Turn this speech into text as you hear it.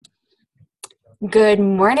Good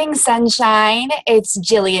morning, sunshine. It's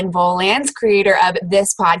Jillian Bolands, creator of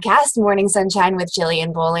this podcast, Morning Sunshine with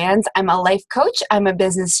Jillian Bolands. I'm a life coach. I'm a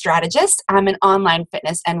business strategist. I'm an online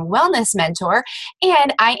fitness and wellness mentor,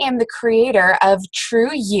 and I am the creator of True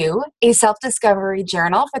You, a self-discovery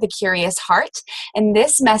journal for the curious heart. And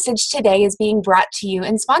this message today is being brought to you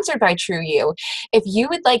and sponsored by True You. If you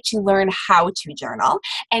would like to learn how to journal,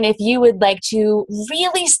 and if you would like to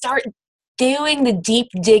really start doing the deep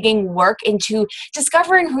digging work into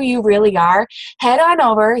discovering who you really are, head on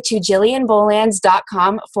over to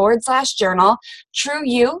jillianbolands.com/journal. True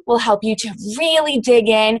You will help you to really dig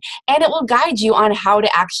in, and it will guide you on how to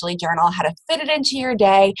actually journal, how to fit it into your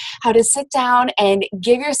day, how to sit down and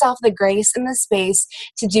give yourself the grace and the space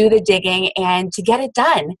to do the digging and to get it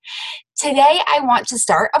done. Today, I want to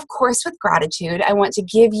start, of course, with gratitude. I want to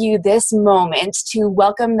give you this moment to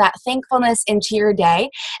welcome that thankfulness into your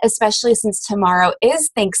day, especially since tomorrow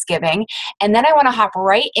is Thanksgiving. And then I want to hop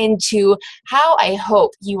right into how I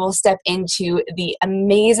hope you will step into the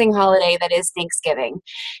amazing holiday that is Thanksgiving.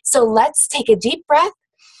 So let's take a deep breath.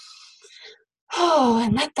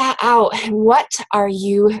 And let that out. What are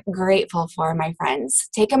you grateful for, my friends?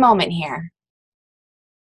 Take a moment here.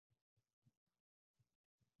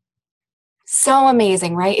 So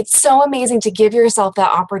amazing, right? It's so amazing to give yourself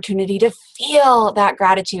that opportunity to feel that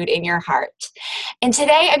gratitude in your heart. And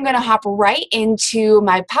today I'm going to hop right into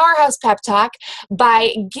my powerhouse pep talk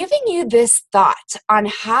by giving you this thought on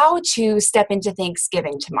how to step into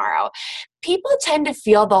Thanksgiving tomorrow. People tend to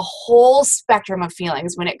feel the whole spectrum of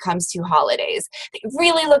feelings when it comes to holidays. They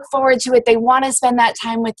really look forward to it. They want to spend that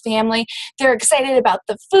time with family. They're excited about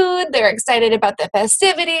the food. They're excited about the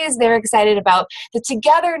festivities. They're excited about the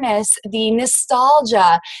togetherness, the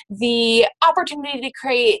nostalgia, the opportunity to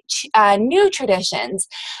create new traditions.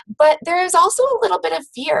 But there is also a little bit of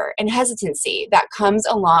fear and hesitancy that comes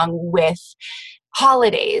along with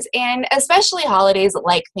holidays, and especially holidays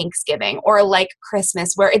like Thanksgiving or like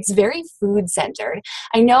Christmas, where it's very food centered.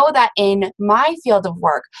 I know that in my field of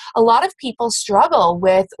work, a lot of people struggle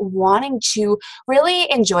with wanting to really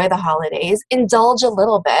enjoy the holidays, indulge a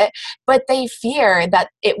little bit, but they fear that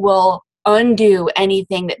it will undo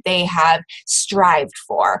anything that they have strived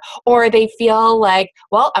for, or they feel like,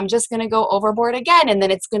 well, I'm just going to go overboard again, and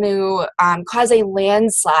then it's going to cause a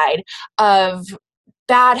landslide of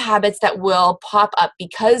bad habits that will pop up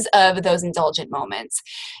because of those indulgent moments.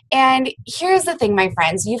 And here's the thing, my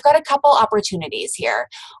friends, you've got a couple opportunities here.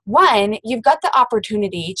 One, you've got the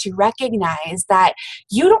opportunity to recognize that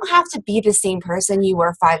you don't have to be the same person you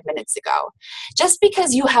were 5 minutes ago. Just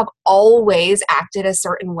because you have always acted a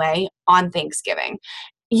certain way on Thanksgiving,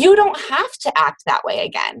 you don't have to act that way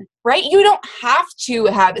again, right? You don't have to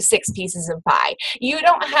have 6 pieces of pie. You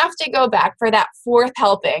don't have to go back for that fourth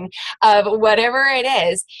helping of whatever it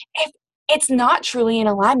is if it's not truly in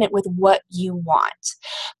alignment with what you want.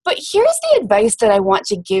 But here's the advice that I want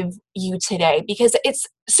to give you today, because it's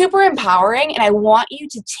super empowering and I want you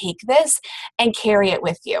to take this and carry it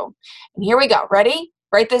with you. And here we go. Ready?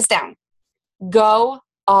 Write this down. Go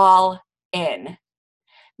all in.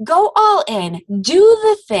 Go all in. Do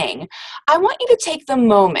the thing. I want you to take the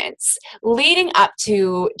moments leading up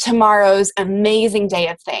to tomorrow's amazing day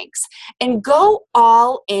of thanks and go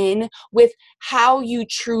all in with how you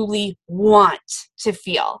truly want to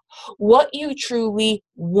feel, what you truly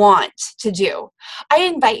want to do. I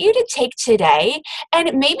invite you to take today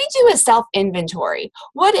and maybe do a self-inventory.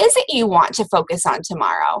 What is it you want to focus on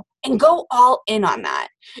tomorrow? And go all in on that.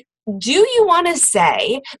 Do you want to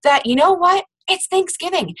say that, you know what? It's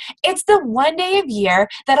Thanksgiving. It's the one day of year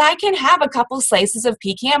that I can have a couple slices of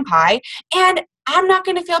pecan pie and I'm not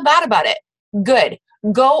going to feel bad about it. Good.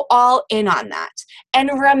 Go all in on that.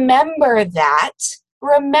 And remember that.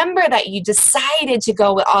 Remember that you decided to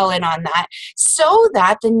go all in on that so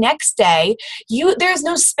that the next day there's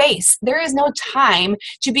no space. There is no time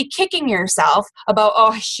to be kicking yourself about,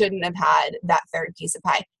 oh, I shouldn't have had that third piece of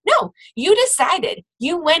pie. No, you decided.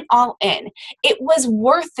 You went all in. It was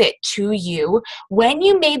worth it to you when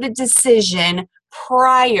you made the decision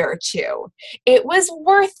prior to. It was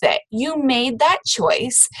worth it. You made that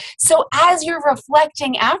choice. So as you're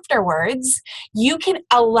reflecting afterwards, you can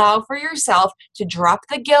allow for yourself to drop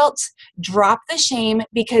the guilt, drop the shame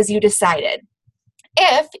because you decided.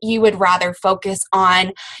 If you would rather focus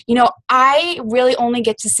on, I really only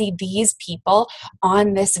get to see these people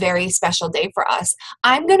on this very special day for us,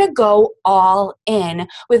 I'm going to go all in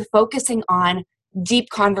with focusing on deep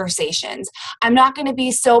conversations. I'm not going to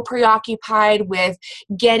be so preoccupied with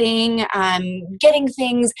getting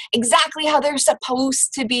things exactly how they're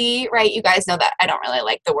supposed to be, right? You guys know that I don't really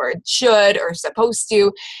like the word should or supposed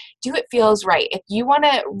to. Do it feels right. If you want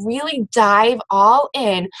to really dive all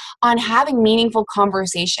in on having meaningful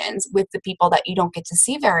conversations with the people that you don't get to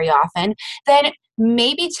see very often, then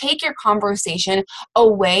maybe take your conversation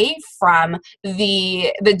away from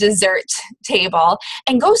the dessert table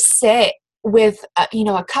and go sit with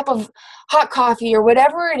a cup of hot coffee or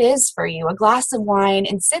whatever it is for you, a glass of wine,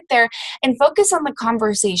 and sit there and focus on the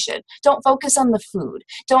conversation. Don't focus on the food.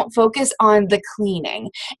 Don't focus on the cleaning.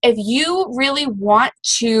 If you really want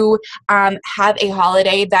to have a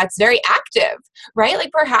holiday that's very active, right?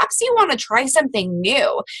 Like perhaps you want to try something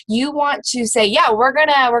new. You want to say, yeah, we're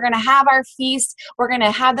gonna have our feast. We're gonna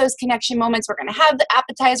have those connection moments. We're gonna have the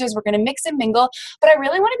appetizers. We're gonna mix and mingle. But I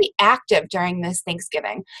really want to be active during this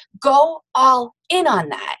Thanksgiving. Go all in on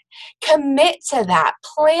that. Commit to that.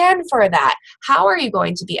 Plan for that. How are you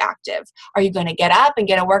going to be active? Are you going to get up and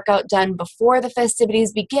get a workout done before the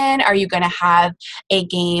festivities begin? Are you going to have a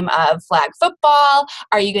game of flag football?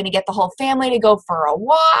 Are you going to get the whole family to go for a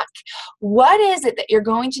walk? What is it that you're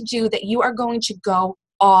going to do that you are going to go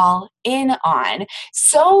all in on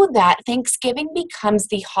so that Thanksgiving becomes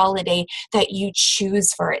the holiday that you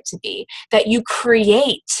choose for it to be, that you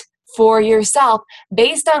create for yourself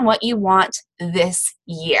based on what you want this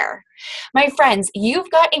year? My friends, you've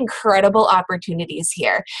got incredible opportunities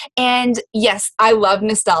here. And yes, I love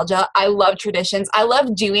nostalgia. I love traditions. I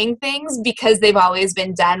love doing things because they've always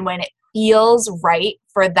been done when it feels right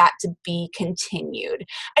for that to be continued.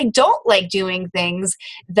 I don't like doing things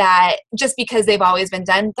that just because they've always been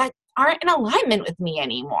done that aren't in alignment with me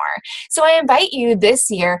anymore. So I invite you this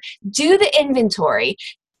year, do the inventory.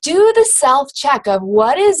 Do the self-check of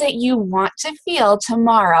what is it you want to feel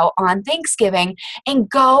tomorrow on Thanksgiving and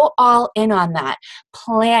go all in on that.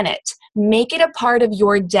 Plan it. Make it a part of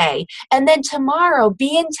your day. And then tomorrow,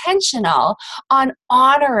 be intentional on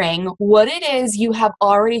honoring what it is you have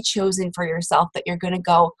already chosen for yourself that you're going to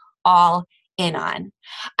go all in on.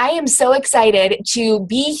 I am so excited to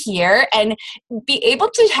be here and be able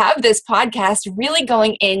to have this podcast really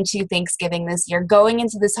going into Thanksgiving this year, going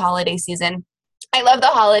into this holiday season. I love the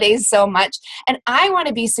holidays so much, and I want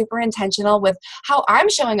to be super intentional with how I'm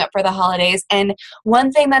showing up for the holidays. And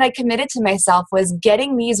one thing that I committed to myself was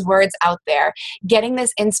getting these words out there, getting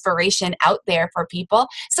this inspiration out there for people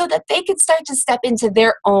so that they could start to step into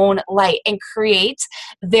their own light and create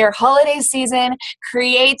their holiday season,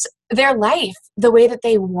 create their life the way that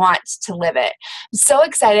they want to live it. I'm so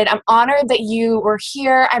excited. I'm honored that you were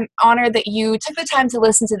here. I'm honored that you took the time to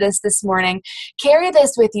listen to this morning. Carry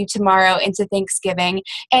this with you tomorrow into Thanksgiving.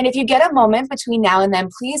 And if you get a moment between now and then,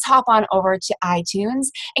 please hop on over to iTunes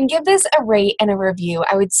and give this a rate and a review.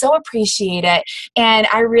 I would so appreciate it. And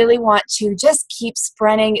I really want to just keep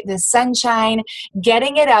spreading the sunshine,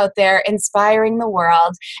 getting it out there, inspiring the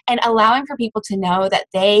world, and allowing for people to know that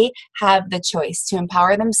they have the choice to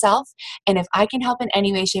empower themselves. And if I can help in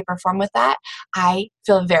any way, shape, or form with that, I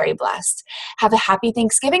feel very blessed. Have a happy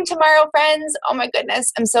Thanksgiving tomorrow, friends. Oh my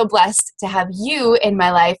goodness, I'm so blessed to have you in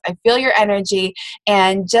my life. I feel your energy,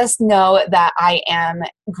 and just know that I am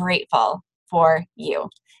grateful for you.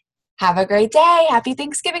 Have a great day. Happy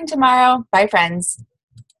Thanksgiving tomorrow. Bye, friends.